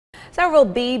Several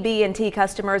BB&T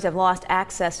customers have lost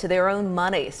access to their own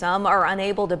money. Some are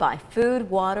unable to buy food,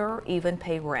 water, or even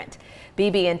pay rent.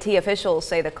 BB&T officials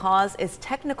say the cause is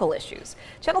technical issues.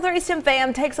 Channel 3's Tim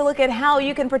Pham takes a look at how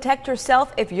you can protect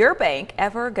yourself if your bank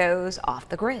ever goes off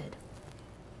the grid.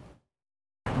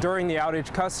 During the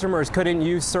outage, customers couldn't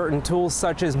use certain tools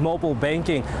such as mobile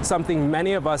banking, something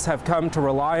many of us have come to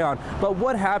rely on. But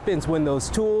what happens when those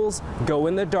tools go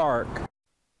in the dark?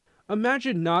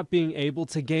 Imagine not being able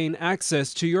to gain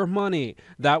access to your money.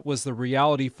 That was the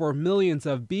reality for millions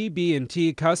of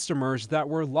BB&T customers that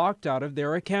were locked out of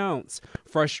their accounts.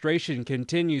 Frustration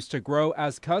continues to grow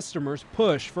as customers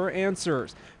push for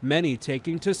answers, many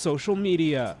taking to social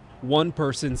media. One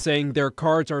person saying their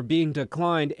cards are being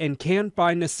declined and can't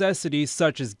buy necessities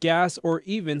such as gas or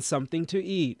even something to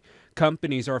eat.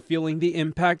 Companies are feeling the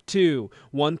impact too.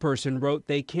 One person wrote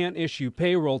they can't issue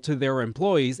payroll to their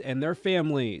employees and their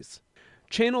families.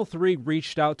 Channel 3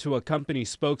 reached out to a company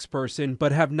spokesperson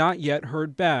but have not yet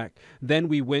heard back. Then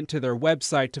we went to their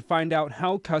website to find out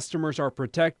how customers are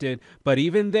protected, but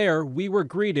even there we were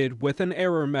greeted with an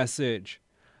error message.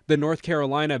 The North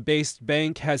Carolina-based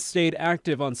bank has stayed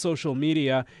active on social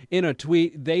media. In a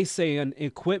tweet, they say an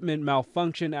equipment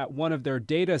malfunction at one of their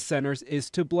data centers is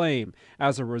to blame.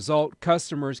 As a result,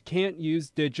 customers can't use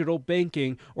digital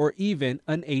banking or even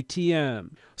an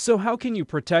ATM. So how can you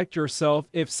protect yourself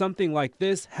if something like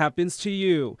this happens to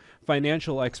you?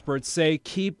 Financial experts say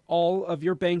keep all of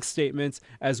your bank statements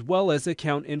as well as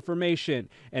account information,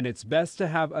 and it's best to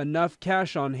have enough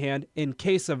cash on hand in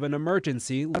case of an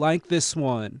emergency like this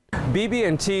one.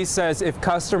 BB&T says if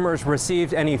customers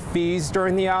received any fees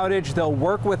during the outage, they'll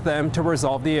work with them to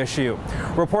resolve the issue.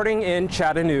 Reporting in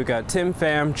Chattanooga, Tim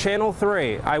Pham, Channel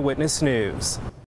 3 Eyewitness News.